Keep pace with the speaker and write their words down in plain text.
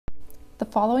The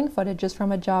following footage is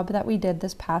from a job that we did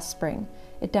this past spring.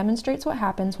 It demonstrates what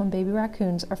happens when baby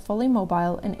raccoons are fully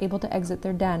mobile and able to exit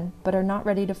their den, but are not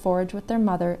ready to forage with their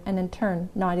mother and in turn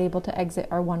not able to exit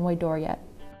our one-way door yet.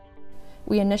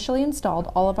 We initially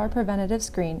installed all of our preventative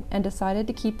screen and decided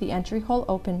to keep the entry hole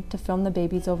open to film the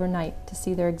babies overnight to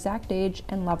see their exact age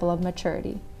and level of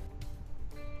maturity.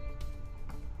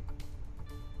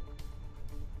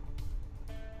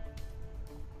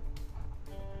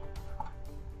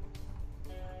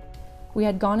 We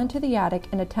had gone into the attic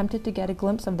and attempted to get a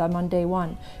glimpse of them on day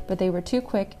one, but they were too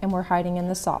quick and were hiding in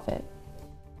the soffit.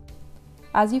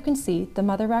 As you can see, the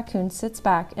mother raccoon sits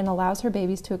back and allows her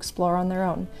babies to explore on their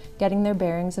own, getting their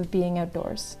bearings of being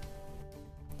outdoors.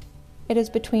 It is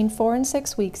between 4 and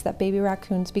 6 weeks that baby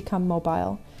raccoons become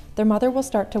mobile. Their mother will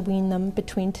start to wean them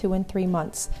between 2 and 3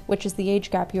 months, which is the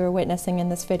age gap you are witnessing in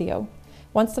this video.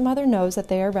 Once the mother knows that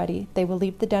they are ready, they will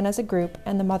leave the den as a group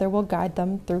and the mother will guide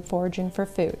them through foraging for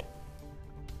food.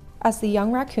 As the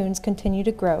young raccoons continue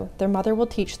to grow, their mother will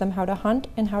teach them how to hunt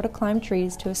and how to climb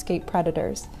trees to escape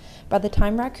predators. By the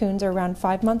time raccoons are around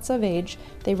 5 months of age,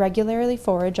 they regularly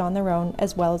forage on their own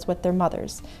as well as with their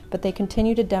mothers, but they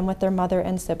continue to den with their mother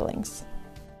and siblings.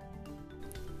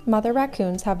 Mother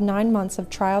raccoons have 9 months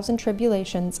of trials and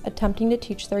tribulations attempting to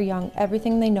teach their young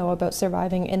everything they know about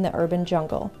surviving in the urban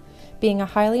jungle. Being a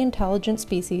highly intelligent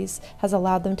species has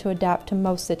allowed them to adapt to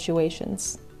most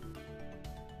situations.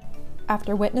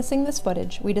 After witnessing this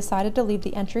footage, we decided to leave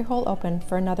the entry hole open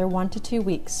for another 1 to 2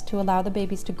 weeks to allow the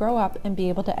babies to grow up and be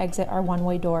able to exit our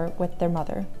one-way door with their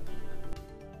mother.